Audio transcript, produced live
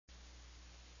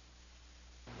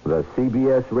The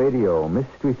CBS Radio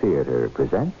Mystery Theater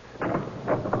presents...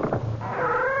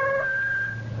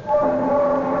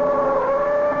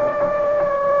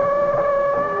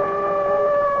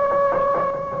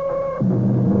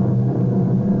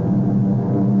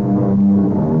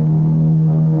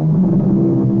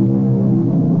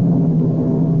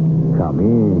 Come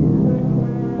in.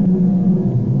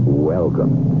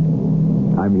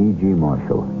 Welcome. I'm E.G.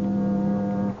 Marshall.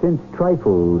 Since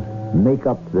trifles make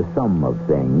up the sum of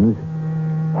things,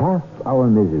 half our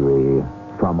misery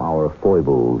from our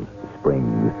foibles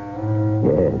springs.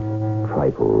 Yes,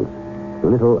 trifles.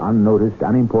 Little, unnoticed,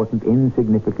 unimportant,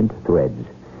 insignificant threads.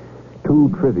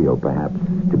 Too trivial, perhaps,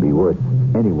 to be worth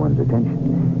anyone's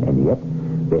attention. And yet,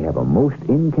 they have a most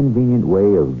inconvenient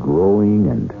way of growing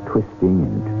and twisting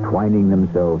and twining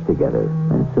themselves together.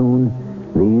 And soon,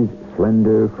 these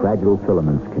slender, fragile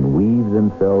filaments can weave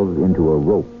themselves into a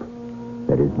rope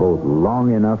that is both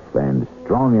long enough and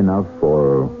strong enough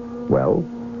for, well,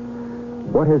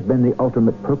 what has been the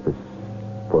ultimate purpose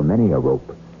for many a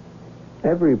rope?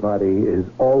 Everybody is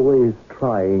always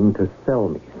trying to sell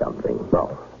me something.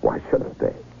 Well, why shouldn't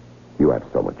they? You have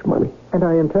so much money. And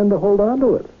I intend to hold on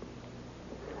to it.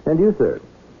 And you, sir,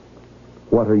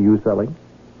 what are you selling?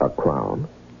 A crown.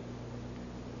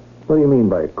 What do you mean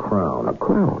by a crown? A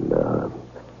crown,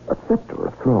 a scepter,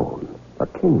 a throne, a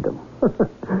kingdom.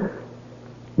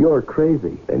 You're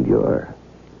crazy. And you're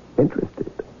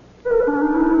interested.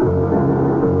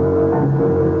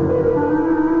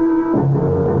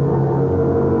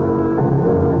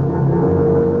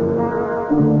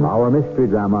 Our mystery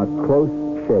drama, Close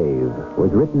Shave,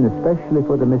 was written especially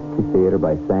for the Mystery Theater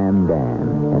by Sam Dan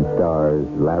and stars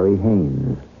Larry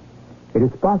Haynes. It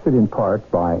is sponsored in part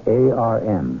by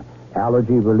ARM,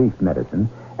 Allergy Relief Medicine,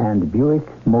 and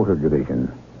Buick Motor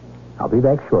Division. I'll be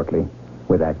back shortly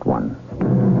with Act One.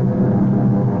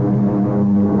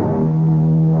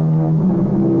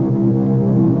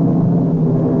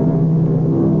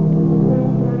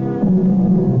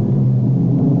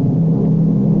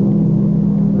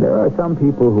 There are some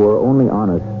people who are only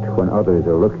honest when others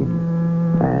are looking.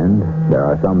 And there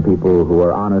are some people who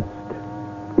are honest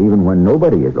even when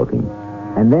nobody is looking.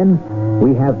 And then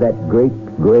we have that great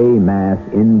gray mass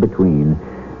in between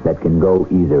that can go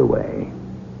either way.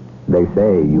 They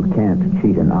say you can't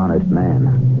cheat an honest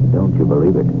man. Don't you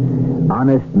believe it?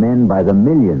 Honest men by the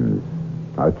millions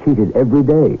are cheated every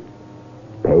day.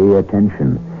 Pay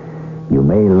attention. You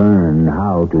may learn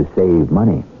how to save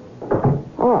money.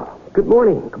 Oh, good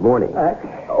morning. Good morning.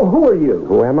 Who are you?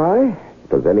 Who am I?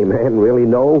 Does any man really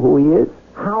know who he is?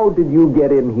 How did you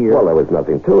get in here? Well, there was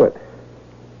nothing to it.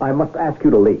 I must ask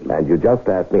you to leave. And you just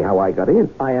asked me how I got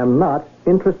in. I am not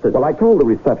interested. Well, I told the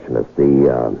receptionist,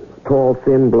 the tall,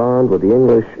 thin blonde with the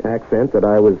English accent, that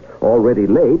I was already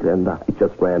late, and I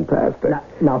just ran past her.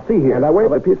 Now see here. And I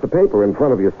waved a piece of paper in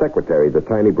front of your secretary, the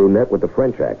tiny brunette with the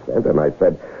French accent, and I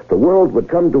said, the world would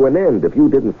come to an end if you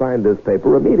didn't sign this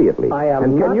paper immediately. I am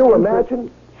And not can you interested.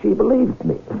 imagine? She believed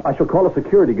me. I shall call a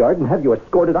security guard and have you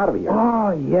escorted out of here.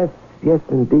 Oh, yes,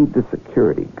 indeed, the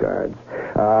security guards.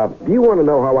 Do you want to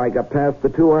know how I got past the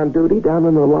two on duty down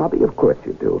in the lobby? Of course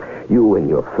you do. You and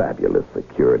your fabulous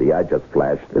security. I just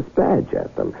flashed this badge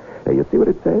at them. Now, you see what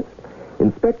it says?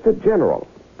 Inspector General,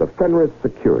 the Fenris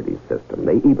Security System.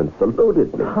 They even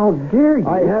saluted me. How dare you?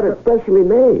 I had it specially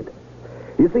made.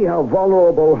 You see how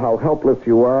vulnerable, how helpless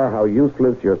you are, how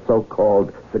useless your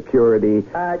so-called security...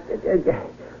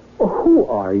 Who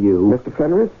are you? Mr.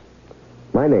 Fenris,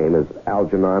 my name is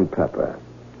Algernon Pepper.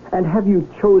 And have you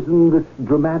chosen this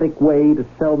dramatic way to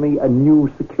sell me a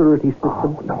new security system?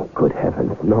 Oh, no, good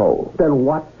heavens, no. Then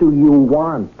what do you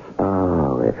want?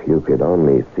 Oh, if you could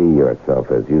only see yourself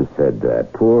as you said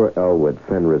that. Poor Elwood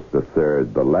Fenris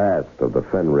III, the last of the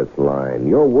Fenris line.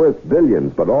 You're worth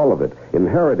billions, but all of it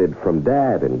inherited from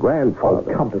Dad and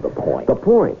Grandfather. Oh, come to the point. The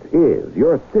point is,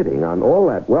 you're sitting on all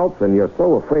that wealth, and you're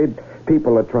so afraid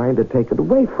people are trying to take it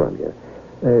away from you.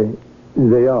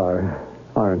 They are,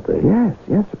 aren't they? Yes,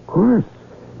 of course.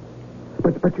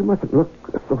 But you mustn't look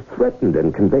so threatened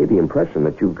and convey the impression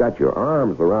that you've got your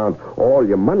arms around all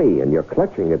your money and you're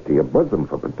clutching it to your bosom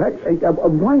for protection.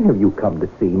 Why have you come to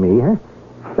see me, huh?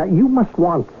 Now, you must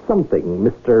want something,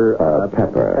 Mr.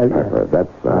 Pepper.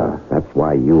 That's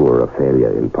why you were a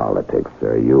failure in politics,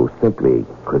 sir. You simply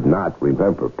could not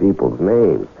remember people's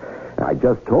names. I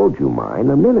just told you mine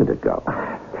a minute ago.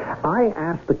 I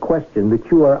asked a question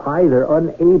that you are either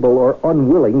unable or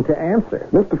unwilling to answer.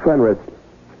 Mr. Fenris,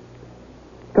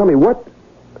 tell me, what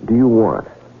do you want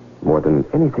more than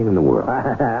anything in the world?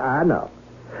 I know.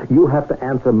 You have to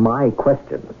answer my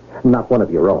question, not one of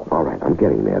your own. All right, I'm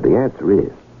getting there. The answer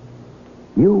is,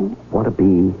 you want to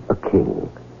be a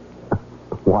king.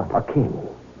 What? A king,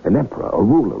 an emperor, a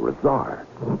ruler, a czar.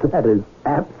 That is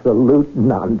absolute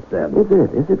nonsense. Is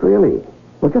it? Is it really?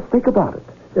 Well, just think about it.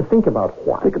 Just think about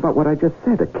what? Think about what I just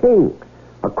said. A king.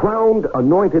 A crowned,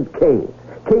 anointed king.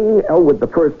 King Elwood I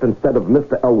instead of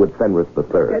Mr. Elwood Fenris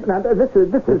III. Now, this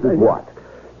is what?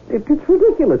 It's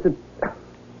ridiculous.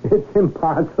 It's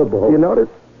impossible. You notice?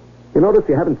 You notice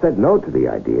you haven't said no to the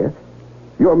idea.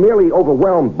 You're merely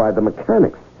overwhelmed by the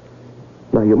mechanics.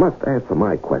 Now, you must answer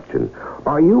my question.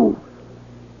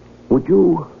 Would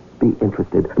you be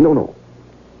interested? No,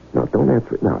 don't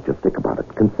answer it now. Just think about it.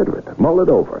 Consider it. Mull it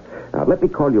over. Now, let me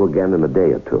call you again in a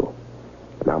day or two.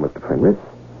 Now, Mr. Fenris,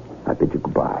 I bid you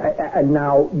goodbye. And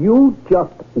now, you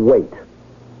just wait.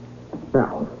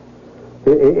 Now,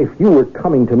 if you were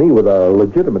coming to me with a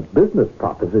legitimate business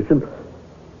proposition,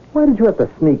 why did you have to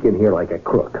sneak in here like a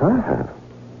crook, huh?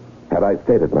 Had I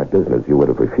stated my business, you would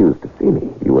have refused to see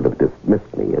me. You would have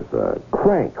dismissed me as a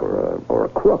crank or a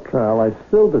crook. Well, I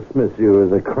still dismiss you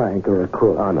as a crank or a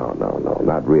crook. Oh, no,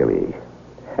 not really.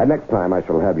 And next time I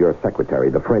shall have your secretary,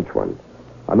 the French one,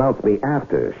 announce me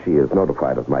after she is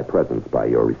notified of my presence by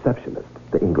your receptionist,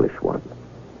 the English one.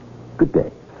 Good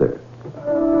day, sir.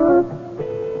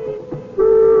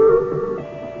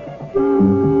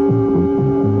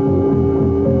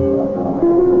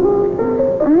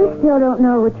 I still don't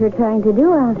know what you're trying to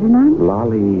do, Algernon.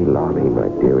 Lolly, my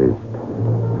dearest.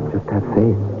 Just have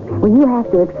faith. Well, you have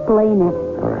to explain it.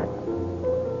 All right.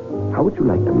 How would you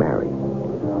like to marry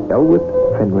Elwood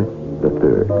Fenris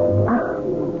III?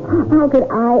 How could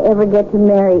I ever get to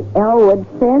marry Elwood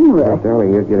Fenris? Now,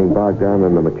 darling, you're getting bogged down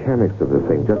in the mechanics of the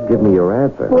thing. Just give me your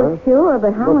answer, Well, huh? sure,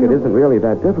 but how... Look, it isn't really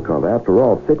that difficult. After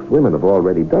all, 6 women have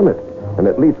already done it. And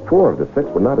at least 4 of the 6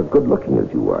 were not as good looking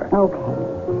as you are.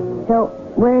 Okay. So,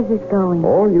 where is this going?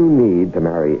 All you need to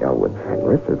marry Elwood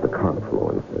Fenris is the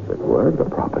confluence, as it were, of the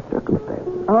proper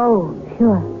circumstances. Oh,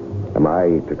 sure. Am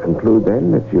I to conclude,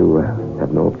 then, that you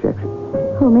have no objection?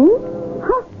 Who, me?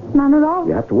 Huh, none at all.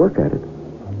 You have to work at it.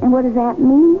 And what does that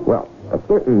mean? Well, a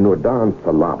certain Nurdan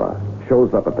Salaba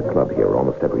shows up at the club here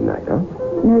almost every night, huh?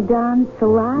 Nurdan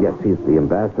Salat? Yes, he's the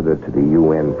ambassador to the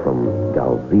UN from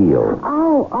Dalziel.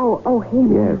 Oh,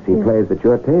 him. Yes, he plays at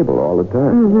your table all the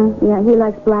time. Mm-hmm. Yeah, he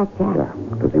likes blackjack. Yeah.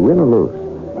 Does he win or lose?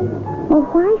 Well,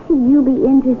 why should you be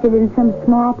interested in some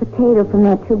small potato from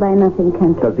that 2-by-0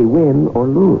 country? Does he win or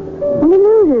lose? Well, he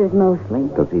loses, mostly.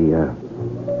 Does he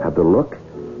have the look?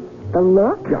 The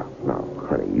look? Yeah. No,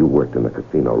 honey, you worked in the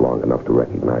casino long enough to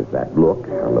recognize that look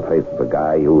on the face of a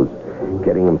guy who's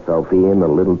getting himself in a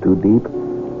little too deep.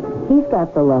 He's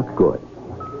got the look. Good.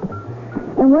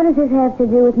 And what does this have to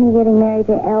do with me getting married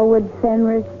to Elwood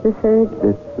Fenris III?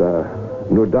 This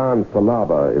Nurdan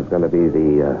Salaba is going to be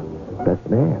the best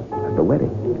man at the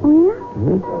wedding. Oh, yeah?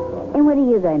 Mm-hmm. And what are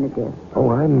you going to do? Oh,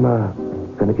 I'm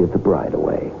going to give the bride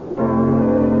away.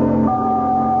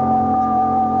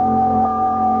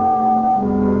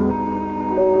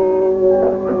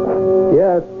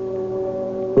 Yes.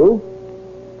 Who?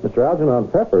 Mr. Algernon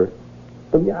Pepper?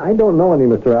 I don't know any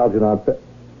Mr. Algernon Pepper.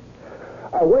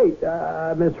 Wait,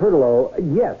 Miss Hurtlow.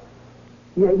 Yes.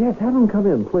 Yes, have him come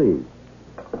in, please.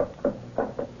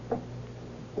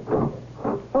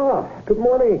 Good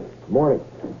morning. Good morning.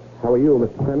 How are you,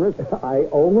 Mr. Fenris? I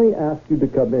only asked you to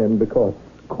come in because,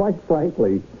 quite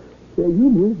frankly, you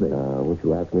amuse me. Would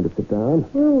you ask me to sit down?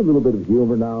 Well, a little bit of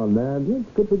humor now and then.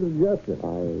 It's good for the digestion.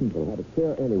 I will have a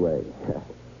chair anyway.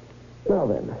 Now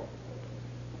then,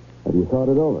 have you thought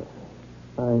it over?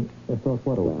 I thought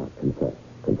what over? Confess.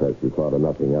 Confess you thought of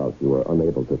nothing else. You were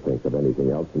unable to think of anything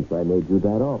else since I made you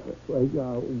that offer.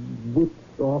 Which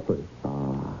offer?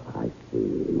 I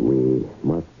see. We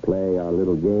must play our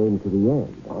little game to the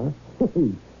end, huh?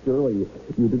 Surely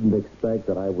you didn't expect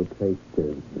that I would take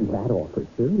that offer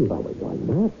seriously. Why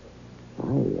not?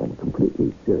 I am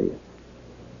completely serious.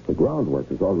 The groundwork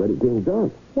is already being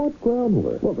done. What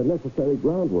groundwork? Well, the necessary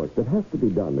groundwork that has to be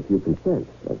done if you consent,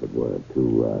 as it were,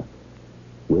 to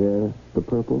wear the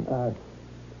purple.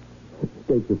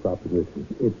 State your proposition.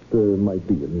 It might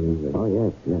be amusing. Oh,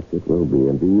 yes, it will be.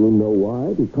 And do you know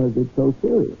why? Because it's so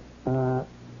serious.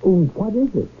 What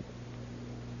is it?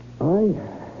 I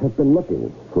have been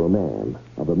looking for a man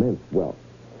of immense wealth,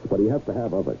 but he has to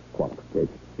have other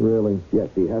qualifications. Really? Yes,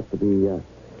 he has to be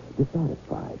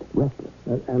dissatisfied, restless.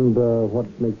 And what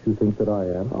makes you think that I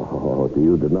am? Oh, do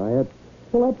you deny it?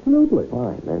 Well, absolutely.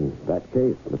 Fine. In that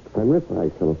case, Mr. Fenris,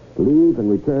 I shall leave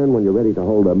and return when you're ready to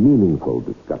hold a meaningful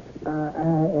discussion.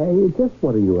 Just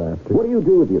what are you after? What do you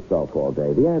do with yourself all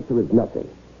day? The answer is nothing.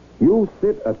 You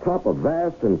sit atop a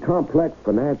vast and complex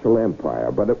financial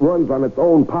empire, but it runs on its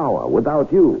own power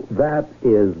without you. That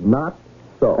is not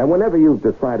so? And whenever you've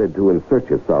decided to insert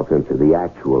yourself into the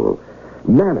actual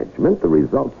management, the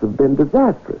results have been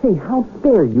disastrous. Hey, how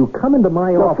dare you come into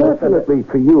my Now, office? fortunately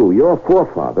for you, your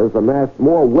forefathers amassed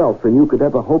more wealth than you could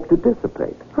ever hope to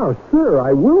dissipate. Oh, sir,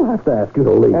 I will have to ask you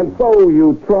to leave. And so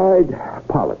you tried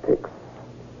politics.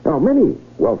 Now, many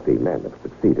wealthy men have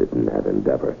succeeded in that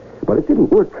endeavor, but it didn't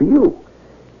work for you.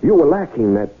 You were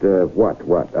lacking that,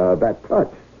 that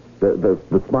touch,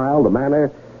 the smile, the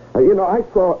manner. I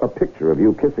saw a picture of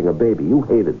you kissing a baby. You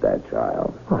hated that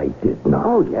child. I did not.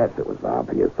 Oh, yes, it was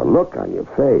obvious. The look on your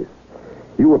face.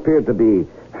 You appeared to be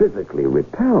physically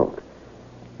repelled.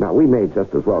 Now, we may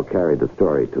just as well carry the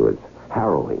story to its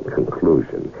harrowing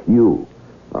conclusion. You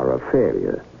are a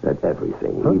failure at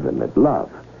everything, even at love.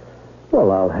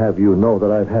 Well, I'll have you know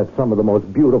that I've had some of the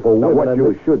most beautiful Now, women. what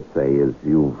you should say is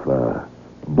you've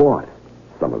bought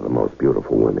some of the most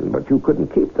beautiful women, but you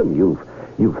couldn't keep them.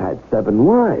 You've had 7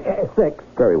 wives. 6.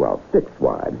 Very well, 6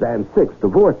 wives and 6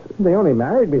 divorces. They only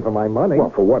married me for my money.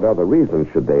 Well, for what other reason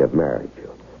should they have married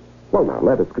you? Well, now,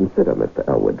 let us consider Mr.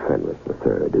 Elwood Fenris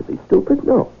III. Is he stupid?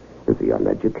 No. Is he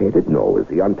uneducated? No. Is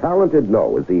he untalented?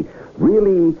 No. Is he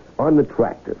really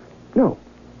unattractive? No.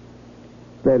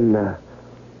 Then,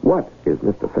 what is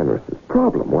Mr. Fenris's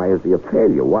problem? Why is he a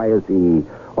failure? Why is he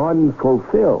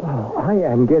unfulfilled? Oh, I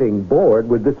am getting bored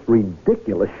with this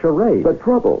ridiculous charade. The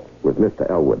trouble with Mr.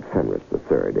 Elwood Fenris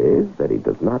III is that he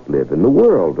does not live in the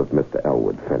world of Mr.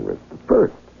 Elwood Fenris I,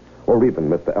 or even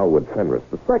Mr. Elwood Fenris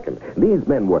II. These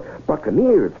men were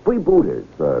buccaneers, freebooters,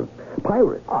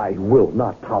 pirates. I will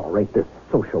not tolerate this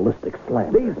socialistic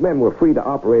slander. These men were free to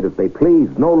operate as they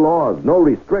pleased. No laws, no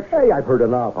restrictions. Hey, I've heard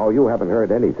enough. Oh, you haven't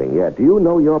heard anything yet. Do you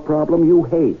know your problem? You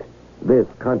hate this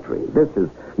country. This is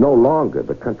no longer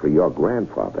the country your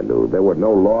grandfather knew. There were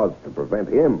no laws to prevent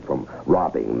him from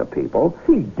robbing the people.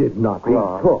 He did not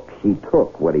rob. He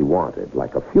took what he wanted,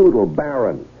 like a feudal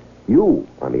baron. You,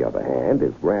 on the other hand,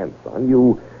 his grandson,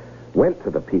 you went to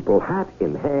the people, hat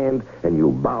in hand, and you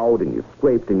bowed and you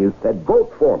scraped and you said,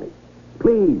 "Vote for me.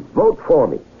 Please, vote for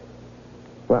me."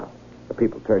 Well, the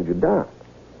people turned you down.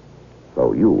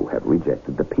 So you have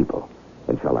rejected the people.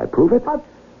 And shall I prove it?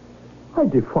 I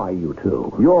defy you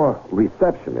to. Your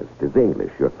receptionist is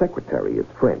English. Your secretary is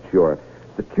French. Your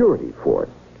security force,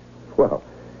 well,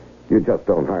 you just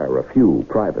don't hire a few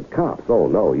private cops. Oh,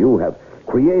 no, you have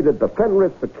created the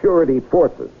Fenris Security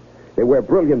Forces. They wear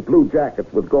brilliant blue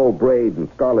jackets with gold braid and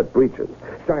scarlet breeches,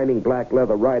 shining black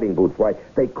leather riding boots. Why,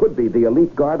 they could be the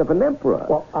elite guard of an emperor.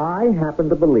 Well, I happen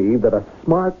to believe that a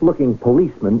smart-looking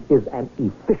policeman is an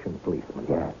efficient policeman.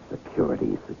 Yes,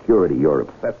 security. You're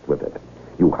obsessed with it.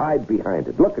 You hide behind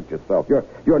it. Look at yourself.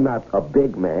 You're not a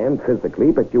big man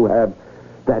physically, but you have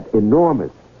that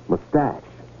enormous mustache.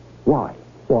 Why?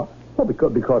 What? Well,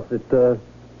 because it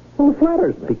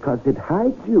flatters me. Because it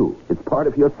hides you. It's part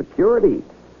of your security.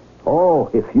 Oh,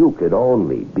 if you could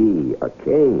only be a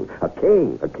king. A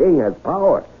king has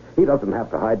power. He doesn't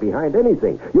have to hide behind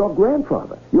anything. Your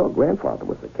grandfather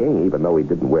was a king, even though he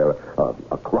didn't wear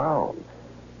a crown.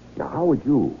 Now, how would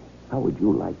you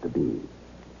like to be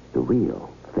the real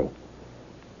thing?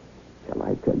 Shall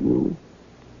I tell you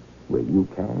where you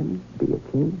can be a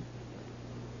king?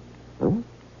 Huh?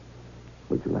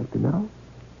 Would you like to know?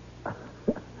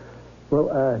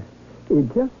 Well,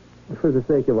 just for the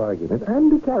sake of argument,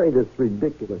 and to carry this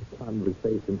ridiculous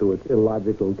conversation to its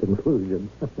illogical conclusion.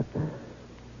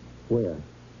 Where?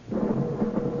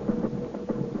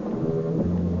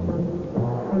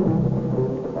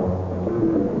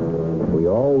 We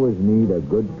always need a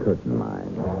good curtain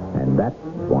line, and that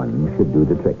one should do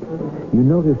the trick. You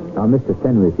notice how Mr.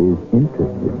 Fenris is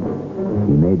interested.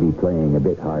 He may be playing a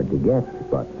bit hard to get,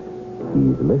 but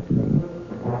he's listening.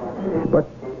 But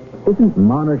isn't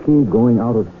monarchy going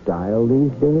out of style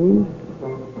these days?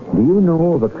 Do you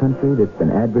know of a country that's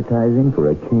been advertising for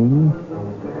a king?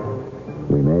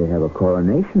 We may have a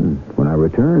coronation when I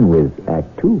return with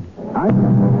Act 2.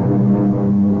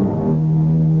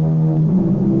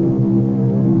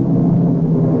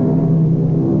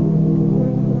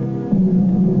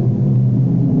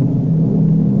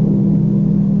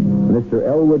 Mr.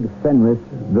 Elwood Fenris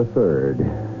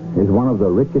III is one of the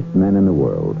richest men in the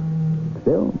world.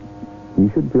 Still, you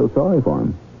should feel sorry for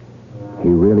him. He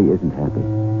really isn't happy.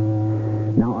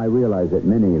 Now, I realize that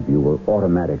many of you will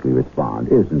automatically respond,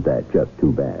 "Isn't that just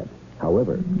too bad?"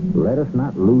 However, let us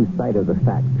not lose sight of the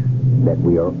fact that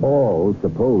we are all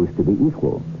supposed to be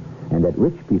equal, and that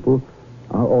rich people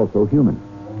are also human,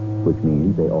 which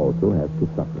means they also have to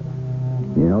suffer.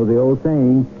 You know the old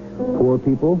saying, poor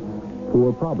people,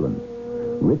 poor problems.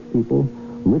 Rich people,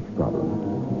 rich problems.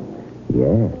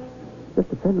 Yes.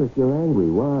 Mr. Fenris, you're angry.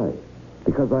 Why?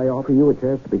 Because I offer you a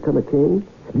chance to become a king?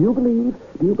 Do you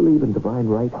believe in divine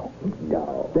right?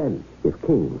 No. Then, if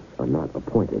kings are not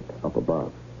appointed up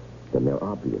above, then they're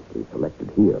obviously selected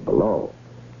here below.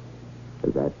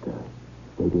 Is that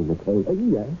stating the case?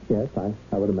 Yes,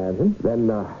 I would imagine. Then,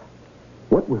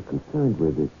 what we're concerned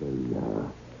with is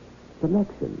a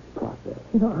selection process.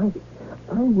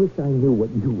 I wish I knew what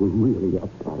you were really up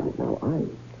to. All right, now, I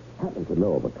happen to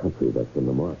know of a country that's in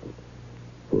the market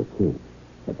for a king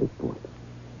at this point.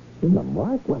 In the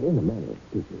market? Well, in a manner of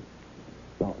speaking.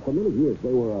 Now, for many years,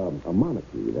 they were a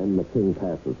monarchy. Then the king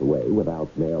passes away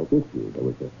without male issue. There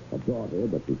was a daughter,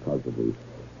 but because of the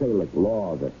Salic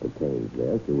law that pertains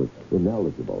there, she was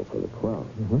ineligible for the crown.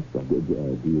 So, do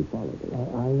you follow this?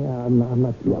 I'm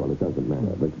not sure. Yeah, well, it doesn't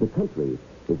matter. But the country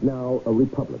is now a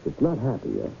republic. It's not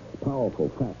happy. A powerful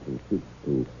faction seeks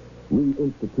to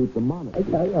reinstitute the monarchy.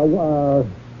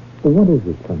 What is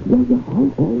this country?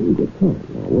 You get time.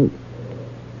 Now, wait.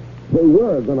 They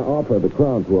were going to offer the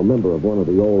crown to a member of one of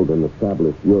the old and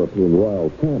established European royal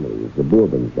families, the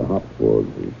Bourbons, the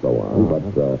Habsburgs, and so on.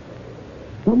 But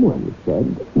someone said,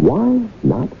 why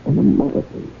not an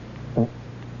American?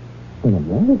 An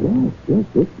American? Yes.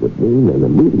 This would mean an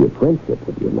immediate friendship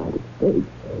with the United States.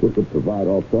 It would provide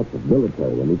all sorts of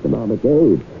military and economic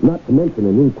aid, not to mention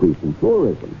an increase in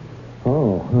tourism.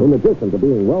 In addition to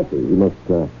being wealthy, he must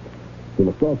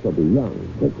also be young,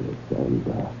 vigorous,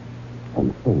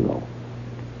 and single.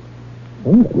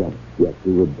 Single? Yes, he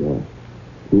would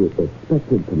be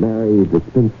expected to marry the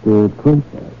spinster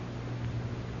princess.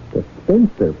 The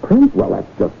spinster princess? Well,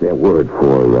 that's just their word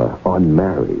for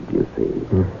unmarried, you see.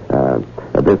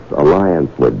 This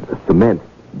alliance would cement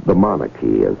the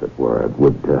monarchy, as it were. It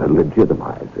would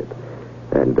legitimize it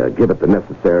and give it the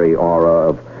necessary aura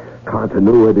of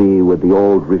continuity with the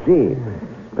old regime.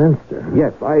 Spinster?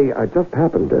 Yes, I just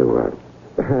happened to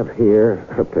have here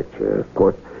a picture. Of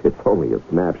course, it's only a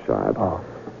snapshot. Oh.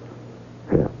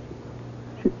 Yeah.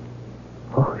 She's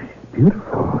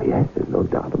beautiful. Oh, yes, there's no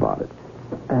doubt about it.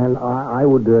 And I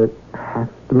would have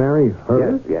to marry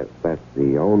her? Yes, that's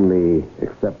the only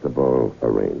acceptable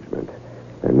arrangement.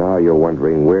 And now you're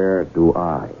wondering, where do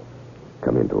I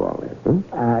come into all this?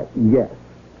 Yes.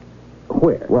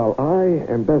 Where? Well,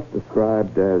 I am best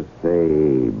described as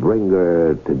a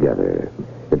bringer together.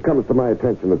 It comes to my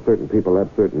attention that certain people have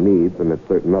certain needs and that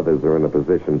certain others are in a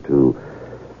position to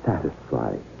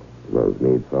satisfy those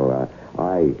needs. So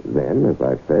I then, as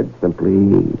I've said,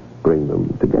 simply bring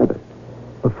them together.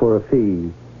 For a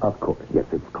fee, of course. Yes,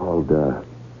 it's called a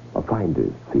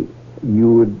finder's fee.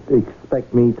 You would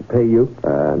expect me to pay you?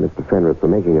 Mr. Fenris, for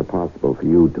making it possible for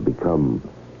you to become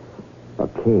a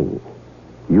king,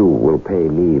 you will pay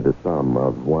me the sum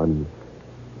of $1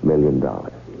 million.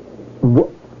 What?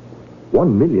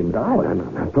 $1 million?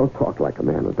 No, don't talk like a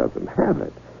man who doesn't have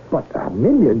it. But $1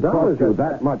 million? Cost you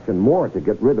that much and more to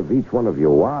get rid of each one of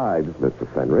your wives, Mr.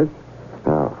 Fenris.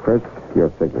 Now, first, your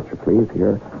signature, please,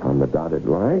 here on the dotted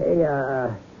line. Hey,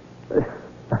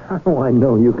 how do I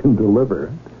know you can deliver?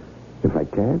 If I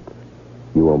can't,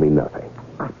 you owe me nothing.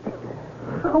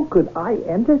 How could I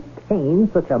entertain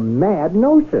such a mad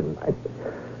notion?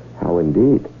 How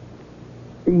indeed?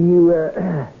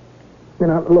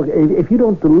 Look, if you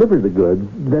don't deliver the goods,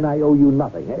 then I owe you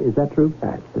nothing. Is that true?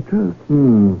 That's the truth.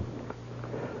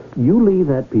 You leave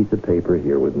that piece of paper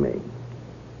here with me.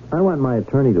 I want my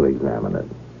attorney to examine it.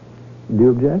 Do you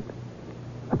object?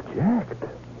 Object?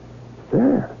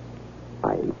 Sir,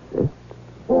 I insist.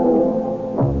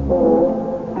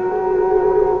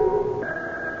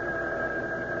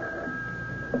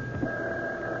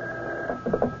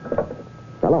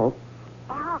 Hello?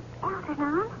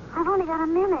 Algernon, I've only got a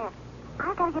minute.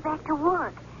 I've got to get back to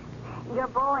work. Your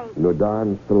boy...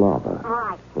 Nudan Salava.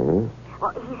 Right. Hmm?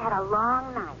 Well, he's had a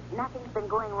long night. Nothing's been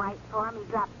going right for him. He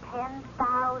dropped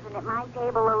 $10,000 at my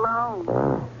table alone.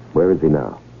 Where is he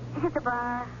now? He's at the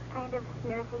bar, kind of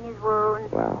nursing his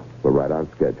wound. Well, we're right on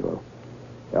schedule.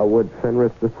 Elwood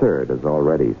Fenris III has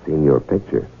already seen your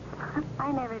picture.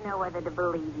 I never know whether to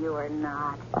believe you or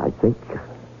not. I think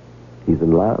he's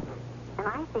in love. And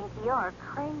I think you're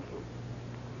crazy.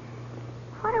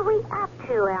 What are we up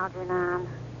to, Algernon?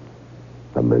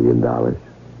 $1 million.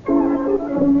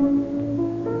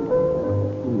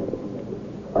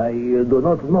 I do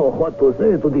not know what to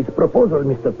say to this proposal,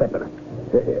 Mr. Pepper.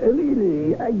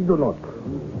 Really, I do not.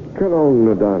 Colonel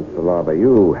Nudan Salava,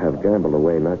 you have gambled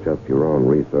away not just your own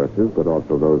resources, but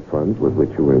also those funds with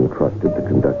which you were entrusted to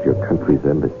conduct your country's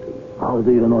embassy. How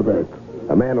do you know that?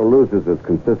 A man who loses as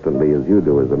consistently as you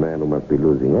do is a man who must be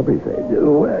losing everything.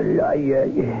 Well, you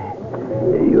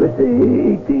see,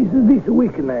 it is this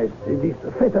weakness, this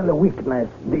fatal weakness,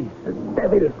 this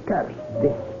devil's curse,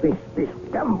 this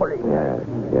gambling.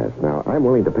 Yes. Now, I'm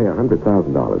willing to pay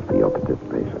 $100,000 for your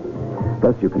participation.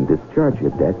 Thus, you can discharge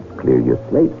your debts, clear your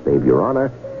slate, save your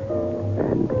honor,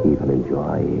 and even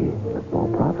enjoy a small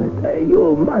profit.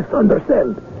 You must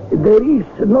understand, there is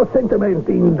no sentiment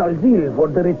in Dalzil for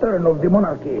the return of the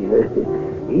monarchy.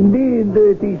 Indeed,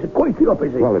 it is quite the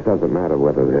opposite. Well, it doesn't matter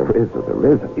whether there is or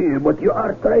there isn't. But you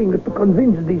are trying to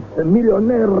convince this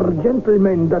millionaire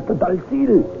gentleman that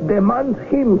Dalzil demands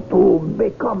him to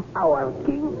become our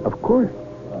king? Of course.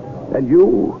 And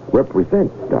you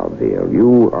represent Dalziel.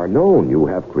 You are known. You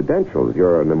have credentials.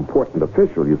 You're an important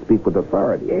official. You speak with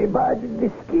authority. But the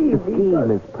scheme... The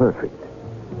scheme is perfect.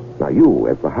 Now, you,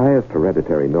 as the highest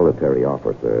hereditary military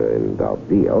officer in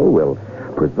Dalziel, will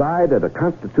preside at a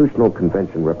constitutional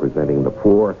convention representing the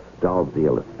 4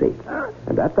 Dalziel estates.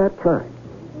 And at that time,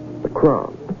 the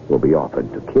crown will be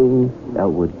offered to King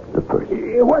Elwood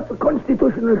I. What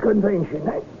constitutional convention?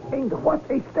 And what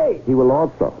estate? He will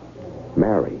also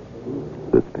marry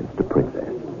the spinster princess.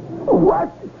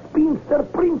 What spinster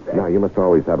princess? Now, you must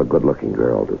always have a good-looking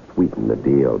girl to sweeten the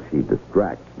deal. She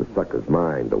distracts the sucker's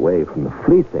mind away from the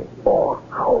fleecing. Oh,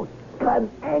 how can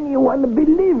anyone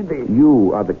believe this?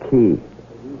 You are the key.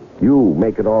 You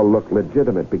make it all look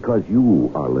legitimate because you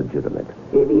are legitimate.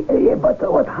 But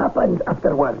what happens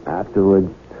afterwards?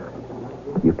 Afterwards,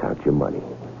 you count your money.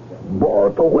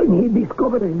 But when he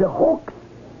discovers the hoax,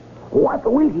 what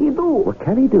will he do? What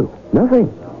can he do?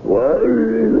 Nothing. Well,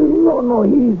 no,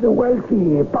 he's a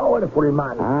wealthy, powerful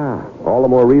man. All the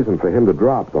more reason for him to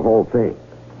drop the whole thing.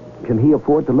 Can he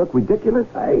afford to look ridiculous?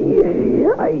 I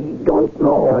don't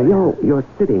know. You're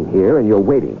sitting here and you're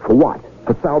waiting. For what?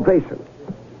 For salvation.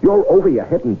 You're over your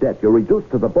head in debt. You're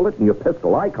reduced to the bullet in your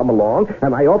pistol. I come along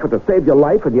and I offer to save your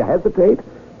life and you hesitate?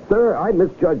 Sir, I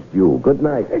misjudged you. Good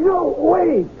night. No,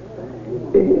 wait.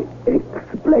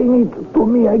 Explain it to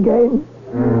me again.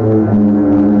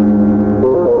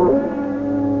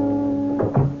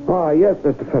 Yes,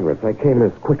 Mr. Fenris. I came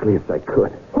as quickly as I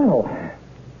could. Well,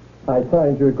 I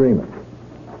signed your agreement.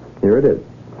 Here it is.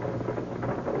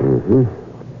 Mm-hmm.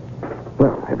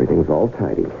 Well, everything's all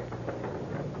tidy.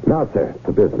 Now, sir,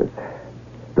 to business.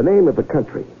 The name of the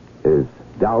country is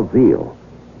Dalziel.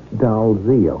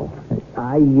 Dalziel.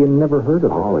 I never heard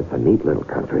of it. Oh, it's a neat little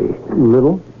country.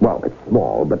 Little? Well, it's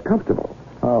small, but comfortable.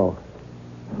 Oh,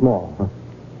 small, huh?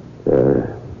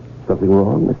 Something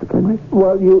wrong, Mr. Fenris?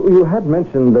 Well, you had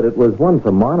mentioned that it was once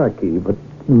a monarchy, but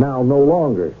now no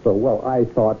longer. So, well, I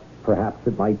thought perhaps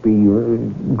it might be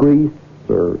Greece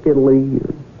or Italy.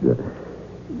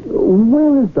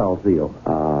 Where is Dalziel?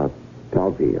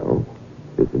 Dalziel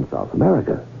is in South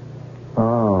America.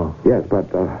 Oh. Yes,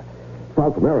 but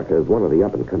South America is one of the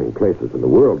up-and-coming places in the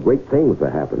world. Great things are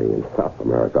happening in South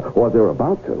America, or they're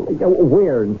about to.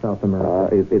 Where in South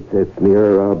America? It's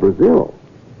near Brazil.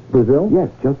 Brazil? Yes,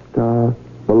 just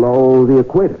below the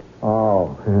equator.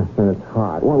 Oh, and it's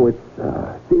hot. Well,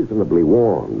 it's seasonably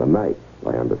warm. The nights,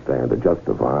 I understand, are just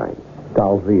divine.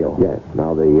 Dalziel. Yes.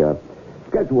 Now, the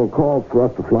schedule calls for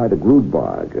us to fly to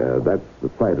Grudbag. That's the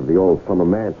site of the old summer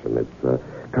mansion. It's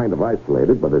kind of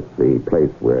isolated, but it's the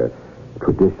place where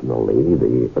traditionally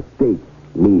the estates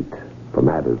meet for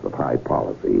matters of high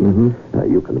policy.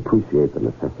 Mm-hmm. You can appreciate the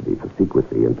necessity for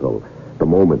secrecy until the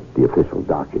moment the official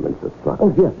documents are signed.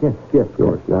 Oh, yes, of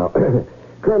course. Now,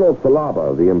 Colonel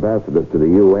Salaba, the ambassador to the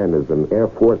UN, is an Air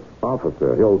Force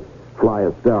officer. He'll fly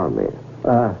us down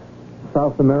there.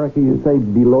 South America, you say,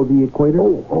 below the equator?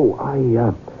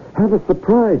 I have a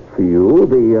surprise for you.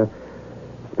 The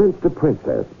spinster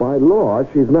princess. By law,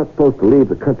 she's not supposed to leave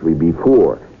the country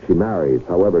before she marries.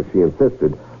 However, she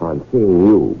insisted on seeing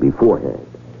you beforehand.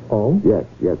 Oh? Yes,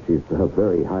 she's a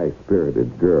very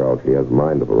high-spirited girl. She has a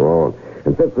mind of her own.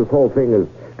 And since this whole thing is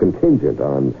contingent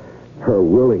on her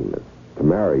willingness to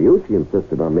marry you, she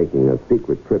insisted on making a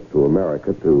secret trip to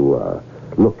America to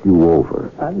look you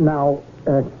over.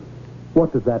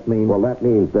 What does that mean? Well, that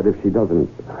means that if she doesn't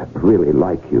really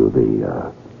like you,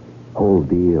 the whole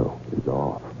deal is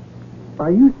off.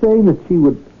 Are you saying that she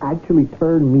would actually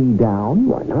turn me down?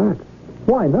 Why not?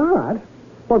 Why not?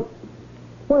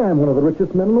 Why, I'm one of the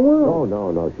richest men in the world.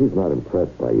 Oh, no. She's not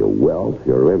impressed by your wealth,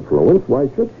 your influence. Why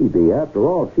should she be? After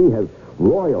all, she has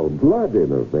royal blood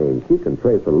in her veins. She can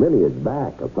trace her lineage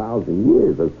back 1,000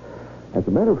 years. As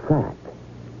a matter of fact,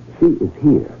 she is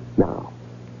here now.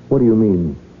 What do you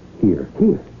mean, here?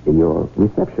 Here, in your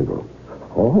reception room.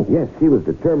 Oh. Yes, she was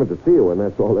determined to see you, and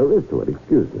that's all there is to it.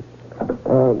 Excuse me.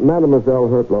 Mademoiselle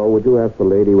Hurtlow, would you ask the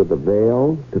lady with the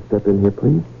veil to step in here,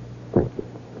 please? Thank you.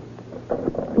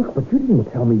 Look, but you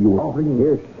didn't tell me you were... Oh,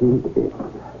 here she is.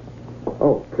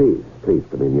 Oh, please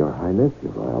come in, Your Highness,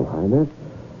 Your Royal Highness.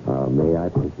 May I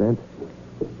present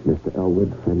Mr.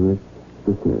 Elwood Fenris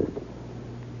III.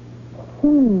 So,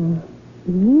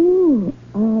 you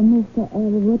are Mr.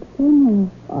 Elwood Fenris.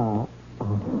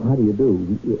 How do you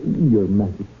do, Your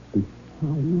Majesty?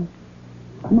 Highness.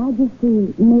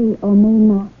 Majesty may or may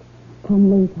not come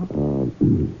later.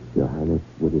 Your Highness,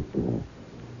 would it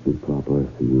be proper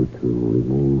for you to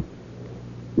remove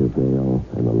your veil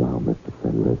and allow Mr.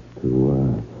 Fenris to...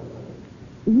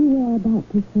 You were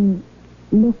about to say,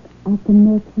 look at the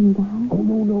merchandise. Oh,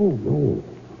 no.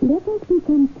 Let us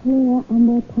become clear on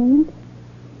their point.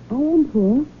 I am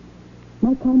poor.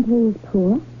 My country is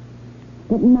poor.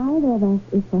 But neither of us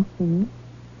is for sale.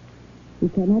 You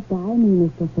cannot buy me,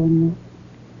 Mr. Fenris.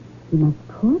 You must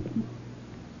court me.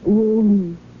 Woo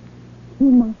me. You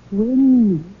must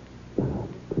win me.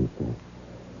 Princess,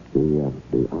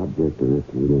 the object of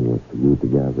this meeting was for you to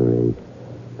gather a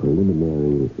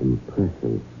preliminary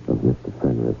impression of Mr.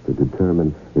 Fenris to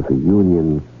determine if a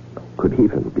union could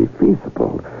even be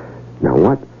feasible. Now,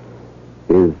 what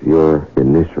is your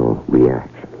initial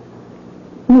reaction?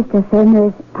 Mr.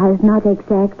 Fenris has not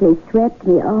exactly swept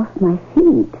me off my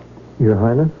feet. Your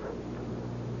Highness,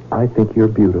 I think you're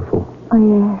beautiful. Oh,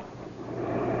 yes.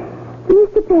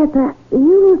 Mr. Pepper,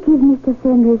 you will give Mr.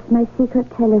 Fenris my secret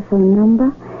telephone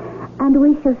number, and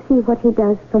we shall see what he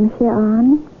does from here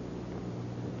on.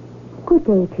 Good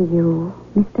day to you,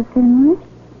 Mr. Fenris.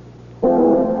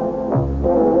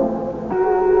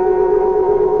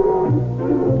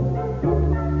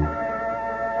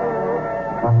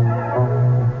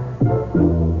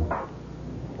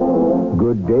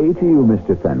 Good day to you,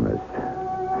 Mr. Fenris.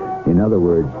 In other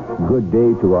words, good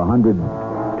day to 100,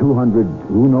 200,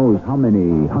 who knows how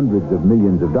many hundreds of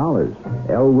millions of dollars.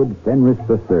 Elwood Fenris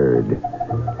III.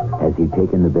 Has he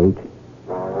taken the bait?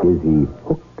 Is he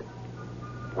hooked?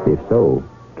 If so,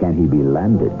 can he be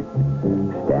landed?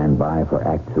 Stand by for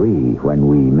Act 3 when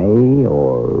we may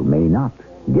or may not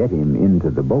get him into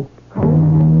the boat.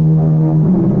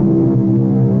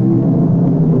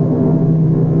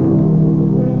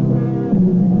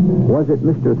 Was it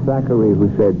Mr. Thackeray who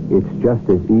said it's just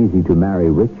as easy to marry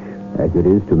rich as it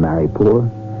is to marry poor?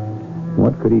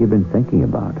 What could he have been thinking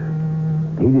about?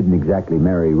 He didn't exactly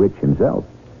marry rich himself.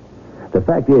 The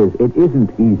fact is, it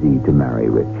isn't easy to marry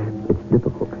rich. It's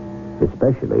difficult,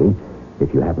 especially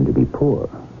if you happen to be poor.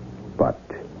 But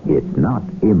it's not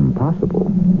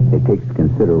impossible. It takes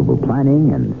considerable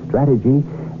planning and strategy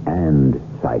and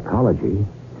psychology.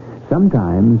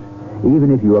 Sometimes, even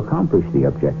if you accomplish the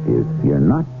objective, you're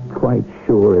not quite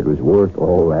sure it was worth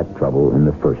all that trouble in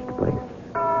the first place.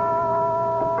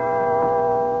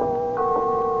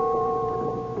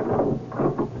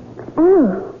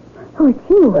 Oh, it's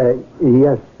you.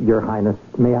 Yes, Your Highness.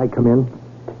 May I come in?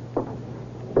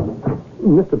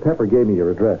 Mr. Pepper gave me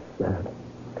your address.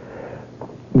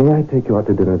 May I take you out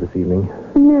to dinner this evening?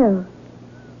 No.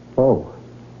 Oh.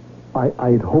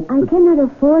 I'd hoped I cannot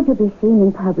afford to be seen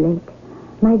in public.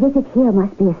 My visit here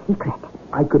must be a secret.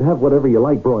 I could have whatever you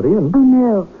like brought in. Oh,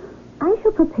 no. I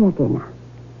shall prepare dinner.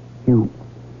 You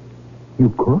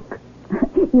cook?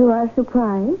 You are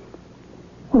surprised?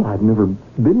 Well, I've never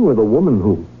been with a woman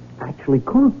who actually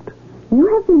cooked. You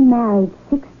have been married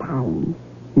 6 times.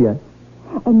 Yes.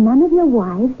 And none of your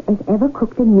wives has ever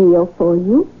cooked a meal for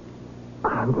you?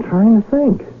 I'm trying to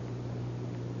think.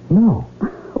 No.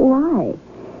 Why?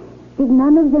 Did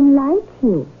none of them like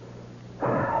you?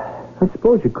 I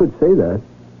suppose you could say that.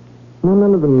 No,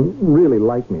 none of them really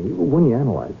like me when you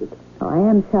analyze it. Oh, I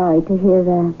am sorry to hear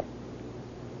that.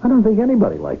 I don't think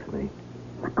anybody likes me.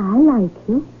 I like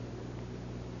you.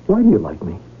 Why do you like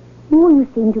me? Oh, you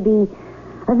seem to be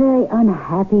a very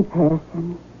unhappy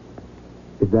person.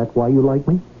 Is that why you like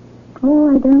me?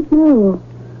 Oh, I don't know.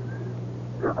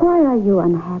 Why are you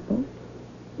unhappy?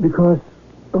 Because,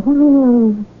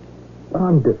 well,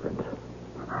 I'm different.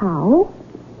 How?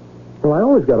 Well, I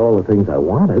always got all the things I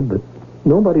wanted, but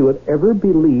nobody would ever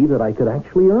believe that I could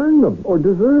actually earn them or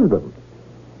deserve them.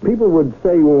 People would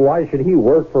say, well, why should he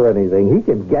work for anything? He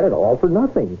can get it all for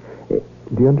nothing. Do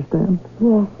you understand?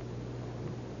 Yes.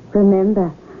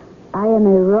 Remember, I am a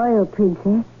royal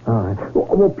princess. All right.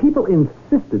 Well, people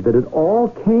insisted that it all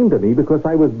came to me because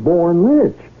I was born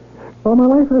rich. All my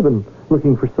life I've been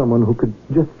looking for someone who could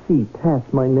just see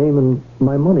past my name and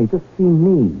my money, just see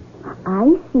me.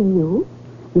 I see you,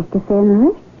 Mr.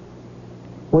 Fenris.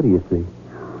 What do you see?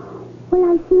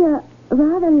 Well, I see a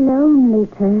rather lonely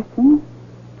person,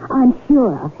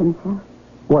 unsure of himself.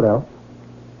 What else?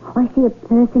 I see a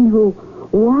person who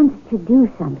wants to do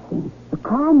something,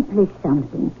 accomplish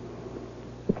something,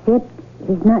 except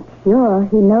he's not sure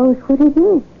he knows what it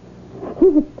is.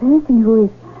 He's a person who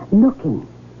is looking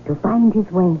to find his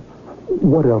way.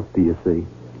 What else do you see?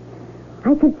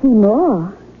 I could see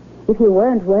more if you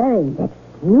weren't wearing that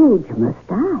huge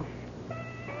mustache.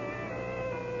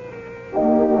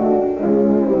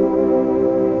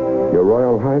 Your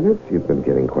Royal Highness, you've been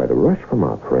getting quite a rush from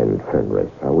our friend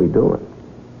Fenris. How we doing?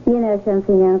 You know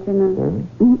something, Algernon?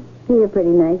 He's a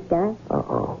pretty nice guy.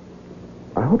 Uh-oh.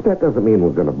 I hope that doesn't mean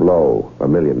we're going to blow $1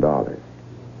 million.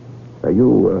 Are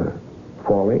you,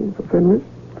 falling for Fenris?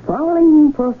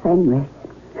 Falling for Fenris.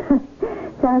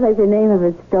 Sounds like the name of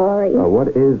a story. What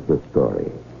is the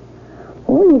story?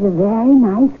 Oh, he's a very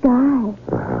nice guy.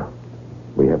 Uh-huh.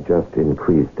 We have just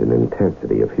increased in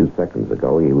intensity. A few seconds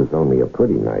ago, he was only a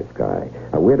pretty nice guy.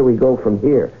 Where do we go from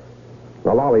here?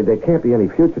 Well, Ollie, there can't be any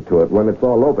future to it. When it's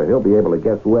all over, he'll be able to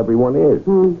guess who everyone is.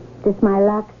 Just my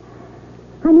luck.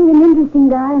 I need an interesting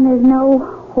guy, and there's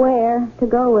nowhere to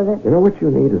go with it. You know what you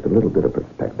need is a little bit of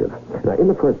perspective. Now, in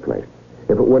the first place,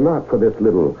 if it were not for this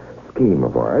little scheme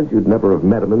of ours, you'd never have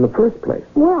met him in the first place.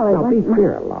 Well, it now, be wasn't...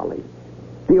 fair, Lolly.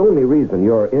 The only reason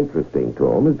you're interesting to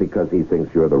him is because he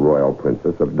thinks you're the royal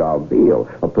princess of Dalziel,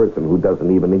 a person who doesn't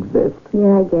even exist.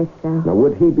 Yeah, I guess so. Now,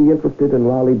 would he be interested in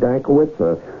Lolly Dankowitz,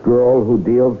 a girl who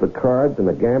deals the cards in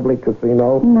a gambling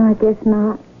casino? No, I guess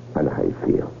not. I know how you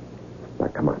feel. Now,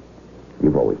 come on.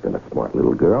 You've always been a smart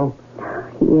little girl.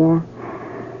 Yeah.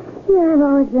 Yeah, I've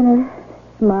always been a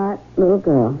smart little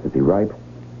girl. Is he right?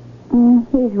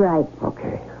 He's right.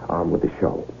 Okay, on with the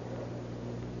show.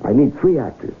 I need 3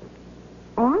 actors.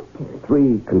 Actors?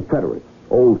 3 Confederates,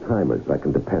 old-timers I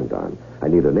can depend on. I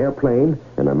need an airplane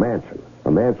and a mansion.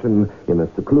 A mansion in a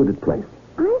secluded place.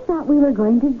 I thought we were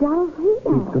going to Dalziel.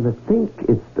 He's going to think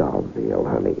it's Dalziel,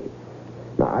 honey.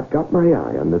 Now, I've got my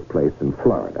eye on this place in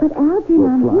Florida. But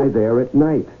Algernon... We'll fly there at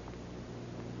night.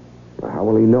 Now, how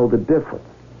will he know the difference?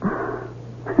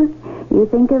 You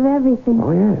think of everything.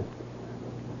 Oh, yes.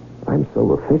 I'm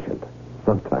so efficient.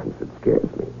 Sometimes it scares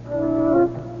me.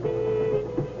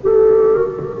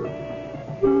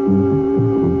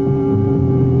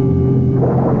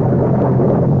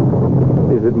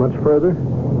 Is it much further?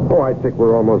 Oh, I think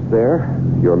we're almost there.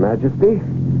 Your Majesty?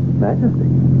 Majesty.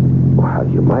 Well,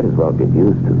 you might as well get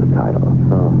used to the title.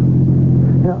 Oh.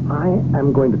 Now, I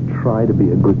am going to try to be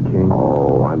a good king.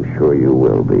 Oh, I'm sure you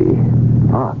will be.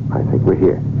 I think we're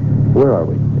here. Where are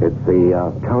we? It's the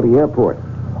county airport.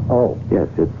 Oh. Yes,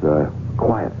 it's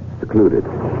quiet, secluded.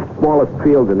 Smallest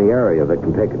field in the area that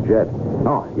can take a jet.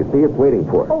 Oh, you see, it's waiting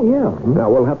for us. Oh, yeah. Now,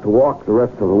 we'll have to walk the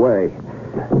rest of the way.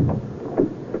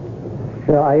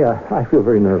 Yeah, I feel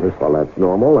very nervous. Well, that's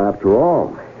normal. After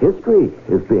all, history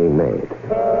is being made.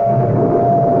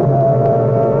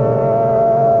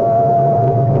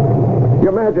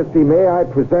 Your Majesty, may I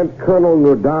present Colonel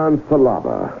Nudan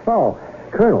Salaba? Oh,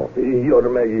 Colonel. Your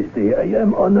Majesty, I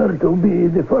am honored to be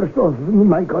the first of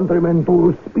my countrymen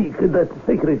to speak that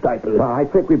sacred title. Well, I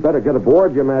think we'd better get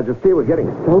aboard, Your Majesty. We're getting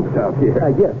soaked out here.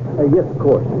 Yes, of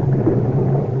course.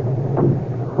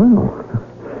 Well,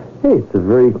 hey, it's a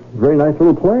very, very nice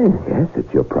little plane. Yes,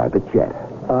 it's your private jet.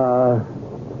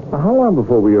 How long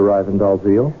before we arrive in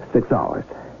Dalziel? 6 hours.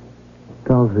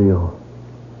 Dalziel.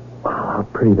 Wow, how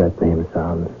pretty that name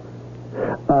sounds.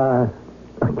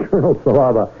 Colonel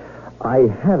Salaba, I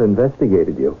have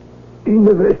investigated you.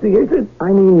 Investigated?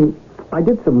 I mean, I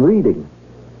did some reading.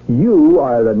 You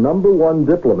are the #1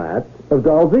 diplomat of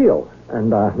Dalziel.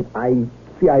 And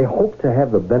I hope to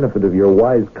have the benefit of your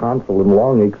wise counsel and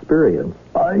long experience.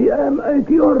 I am at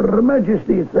your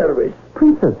Majesty's service.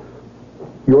 Princess,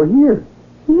 you're here.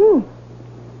 Yes.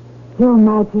 Your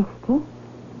Majesty.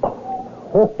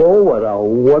 Oh, what a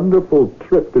wonderful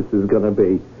trip this is going to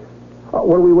be.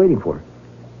 What are we waiting for?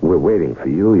 We're waiting for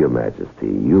you, Your Majesty.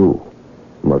 You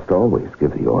must always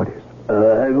give the orders.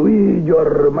 Have we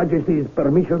your Majesty's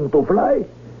permission to fly?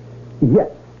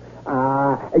 Yes.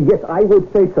 Yes, I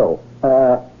would say so.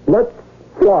 Let's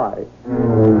fly.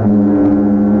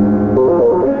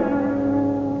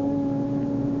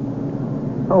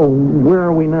 Oh, where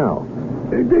are we now?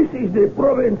 This is the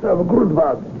province of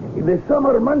Grudvad. The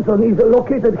summer mansion is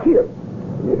located here.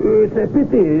 It's a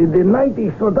pity the night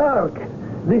is so dark.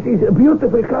 This is a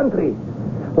beautiful country.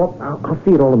 Well, I'll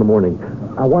see it all in the morning.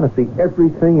 I want to see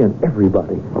everything and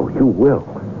everybody. Oh, you will.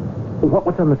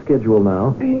 What's on the schedule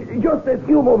now? In just a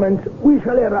few moments, we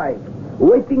shall arrive.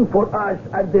 Waiting for us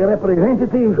are the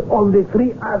representatives of the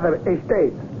 3 other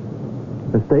estates.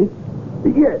 Estates?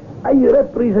 Yes, I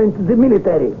represent the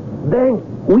military. Then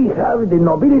we have the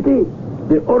nobility,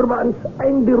 the urbans,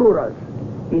 and the rurals.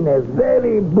 In a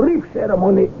very brief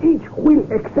ceremony, each will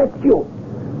accept you.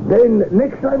 Then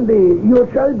next Sunday, you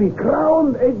shall be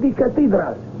crowned at the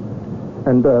cathedral.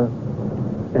 And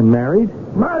married?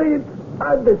 Married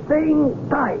at the same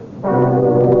time.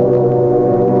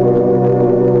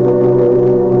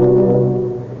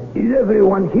 Is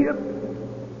everyone here?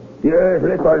 Yes,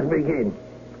 let us begin.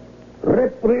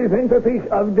 Representatives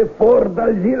of the four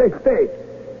Dalziel estates,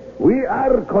 we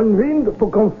are convened to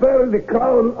confer the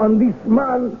crown on this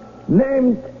man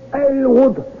named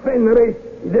Elwood Fenris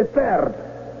III.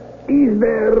 Is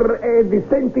there a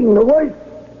dissenting voice?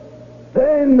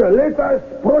 Then let us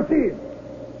proceed.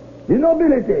 The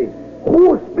nobility.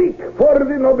 Who speak for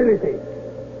the nobility?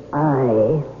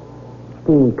 I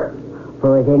speak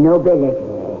for the nobility.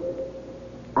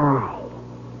 I,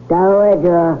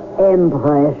 Dowager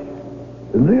Empress.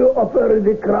 Do you offer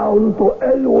the crown to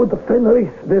Elwood Fenris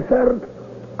III?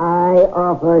 I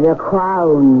offer the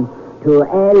crown to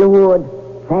Elwood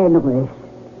Fenris.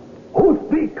 Who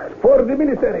speaks for the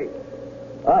military?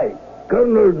 I,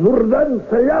 Colonel Nurdan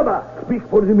Sayaba, speak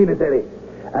for the military.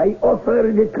 I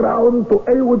offer the crown to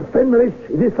Elwood Fenris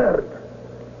III.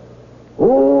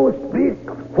 Who speaks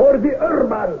for the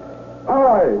urban?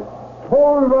 I,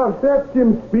 Tolva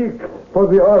Septim, speaks for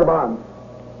the urban.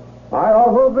 I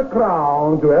offer the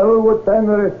crown to Elwood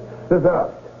Fenris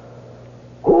III.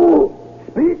 Who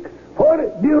speaks for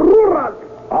the rural?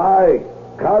 I,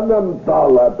 Kanem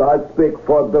Dalat, I speak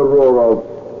for the rurals.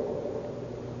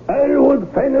 Elwood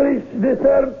Fenris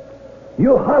III,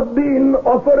 you have been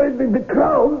offered the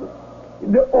crown,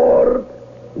 the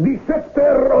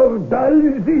scepter of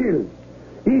Dalziel.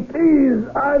 It is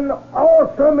an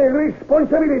awesome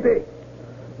responsibility.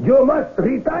 You must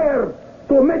retire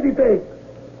to meditate,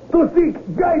 to seek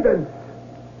guidance,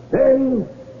 then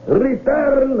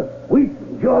return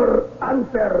with your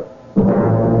answer.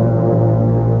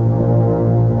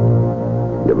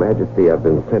 Your Majesty, I've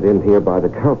been sent in here by the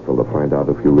council to find out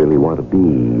if you really want to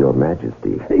be Your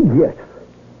Majesty. Yes.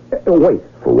 Wait.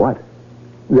 For what?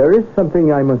 There is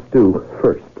something I must do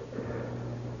first.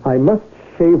 I must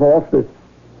shave off this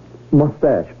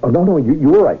mustache. Oh, no,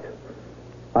 you're right.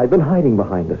 I've been hiding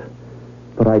behind it.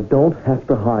 But I don't have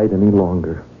to hide any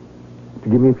longer. Would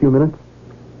you give me a few minutes?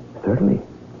 Certainly,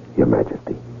 Your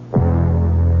Majesty.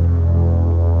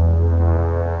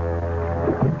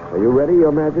 Are you ready,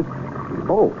 Your Majesty?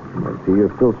 Oh, I see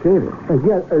you're still shaving.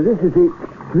 Yes, this is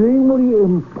extremely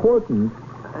important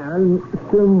and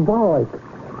symbolic.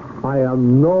 I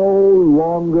am no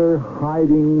longer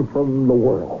hiding from the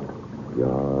world.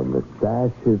 Your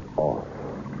mustache is off.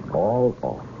 All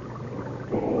off.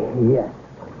 Yes.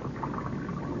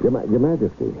 Your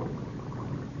Majesty.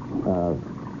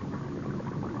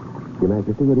 Your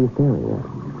Majesty, what are you staring at?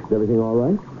 Is everything all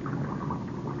right?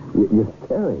 You're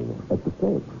staring at the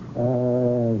safe.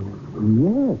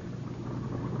 Yes.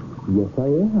 Yes, I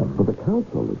am. But the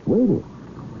council is waiting.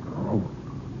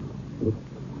 It's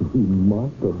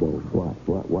remarkable.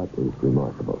 What is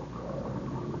remarkable?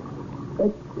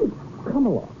 Come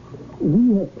along.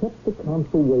 We have kept the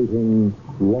council waiting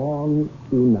long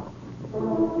enough.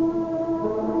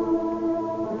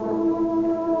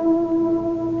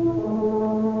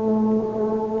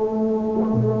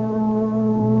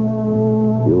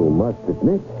 You must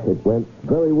admit it went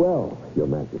very well, Your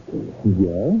Majesty.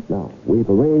 Yes? Now, we've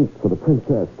arranged for the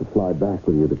princess to fly back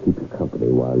with you to keep you company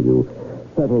while you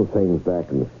settle things back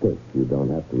in the States. You don't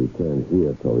have to return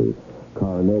here till the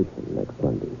coronation next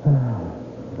Sunday.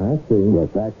 I see.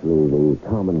 Yes, actually, the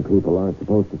common people aren't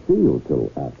supposed to see you till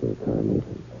after the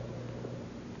coronation.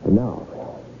 And now,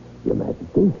 Your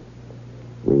Majesty,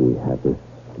 we have this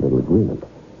little agreement.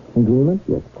 Agreement?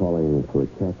 Yes, calling for a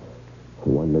check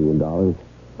for $1 million.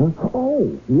 Huh?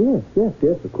 Oh, yes,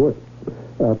 of course.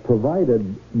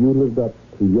 Provided you lived up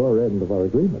to your end of our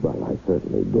agreement. Well, I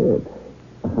certainly did.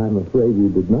 I'm afraid you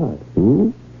did not.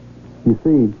 Hmm? You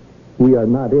see, we are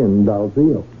not in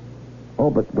Dalziel. Oh,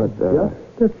 but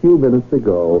Just a few minutes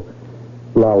ago,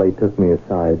 Lolly took me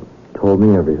aside, told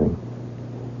me everything.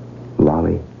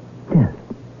 Lolly? Yes.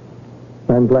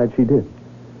 I'm glad she did.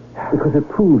 Because it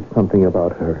proved something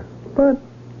about her. But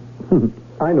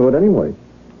I know it anyway.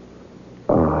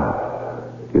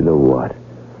 You know what?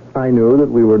 I knew that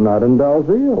we were not in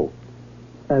Dalziel.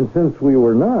 And since we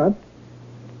were not,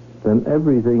 then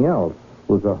everything else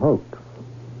was a hoax.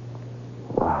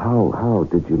 Well, how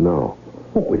did you know?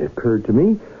 Oh, it occurred to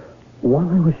me while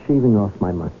I was shaving off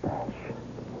my mustache.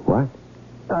 What?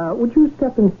 Would you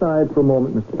step inside for a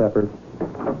moment, Mr. Pepper?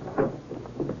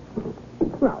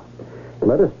 Now,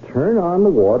 let us turn on the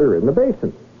water in the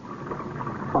basin.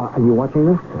 Are you watching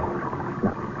this?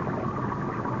 Now,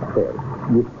 there.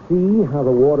 You see how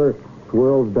the water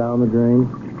swirls down the drain?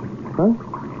 Huh?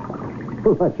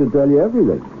 Well, that should tell you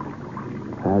everything.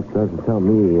 That doesn't tell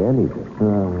me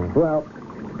anything. Well,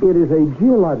 it is a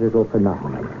geological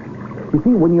phenomenon. You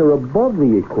see, when you're above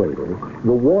the equator,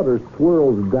 the water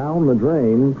swirls down the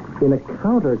drain in a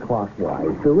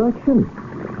counterclockwise direction.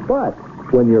 But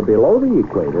when you're below the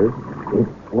equator, it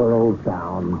swirls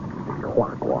down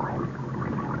clockwise.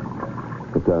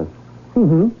 It does.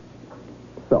 Mm-hmm.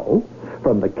 So,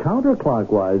 from the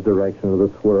counterclockwise direction of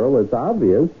the swirl, it's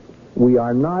obvious we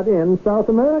are not in South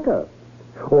America.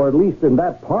 Or at least in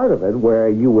that part of it where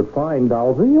you would find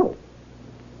Dalziel.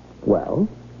 Well,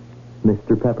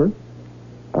 Mr. Pepper?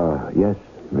 Yes,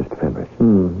 Mr. Fenris.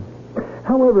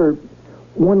 However,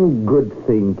 one good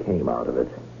thing came out of it.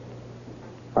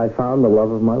 I found the love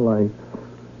of my life,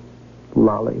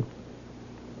 Lolly.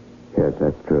 Yes,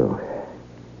 that's true.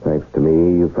 Thanks to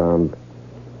me, you found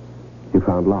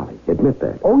Lolly. Admit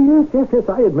that. Oh, yes,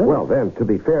 I admit Well, it. then, to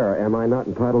be fair, am I not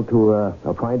entitled to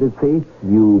a finder's fee?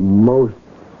 You most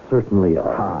certainly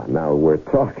are. Ah, now we're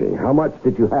talking. How much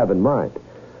did you have in mind?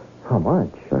 How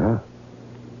much? Uh-huh.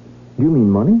 Do you mean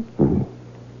money? Mhm.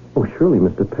 Oh, surely,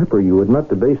 Mr. Pepper, you would not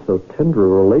debase so tender a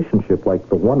relationship like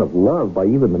the one of love by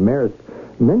even the merest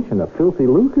mention of filthy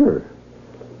lucre.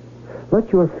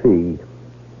 Let your fee,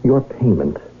 your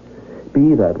payment,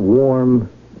 be that warm,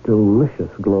 delicious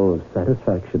glow of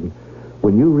satisfaction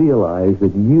when you realize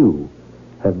that you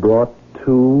have brought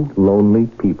two lonely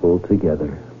people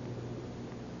together.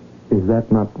 Is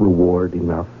that not reward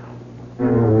enough?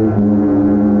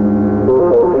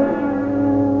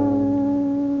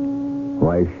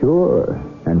 Why, sure.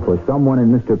 And for someone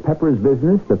in Mr. Pepper's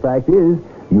business, the fact is,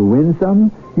 you win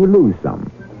some, you lose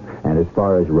some. And as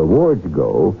far as rewards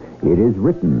go, it is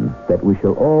written that we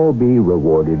shall all be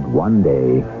rewarded one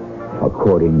day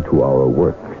according to our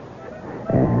works.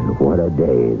 And what a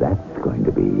day that's going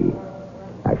to be.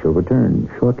 I shall return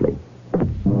shortly.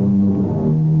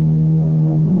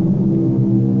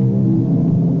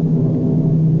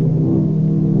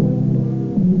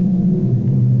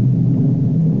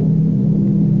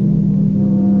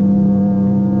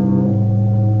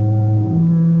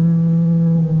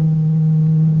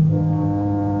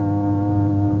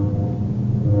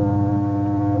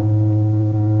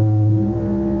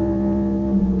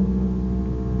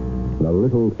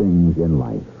 Little things in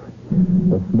life,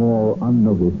 the small,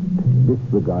 unnoticed,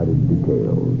 disregarded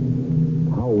details.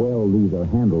 How well these are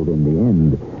handled in the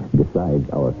end decides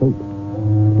our fate.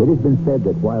 It has been said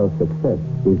that while success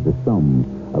is the sum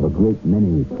of a great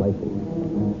many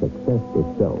trifles, success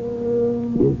itself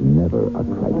is never a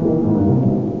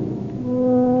trifle.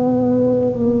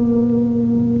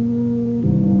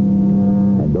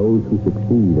 And those who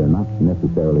succeed are not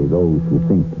necessarily those who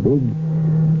think big,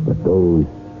 but those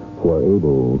who are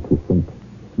able to think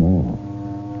small.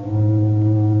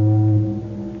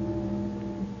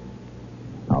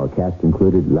 Our cast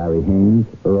included Larry Haynes,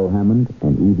 Earl Hammond,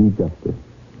 and E.D. Justice.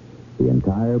 The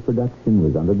entire production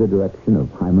was under the direction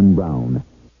of Hyman Brown.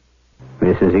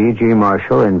 This is E.G.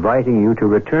 Marshall inviting you to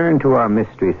return to our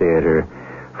Mystery Theater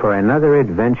for another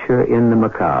adventure in the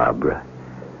macabre.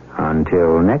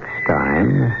 Until next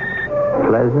time,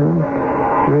 pleasant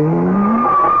dreams.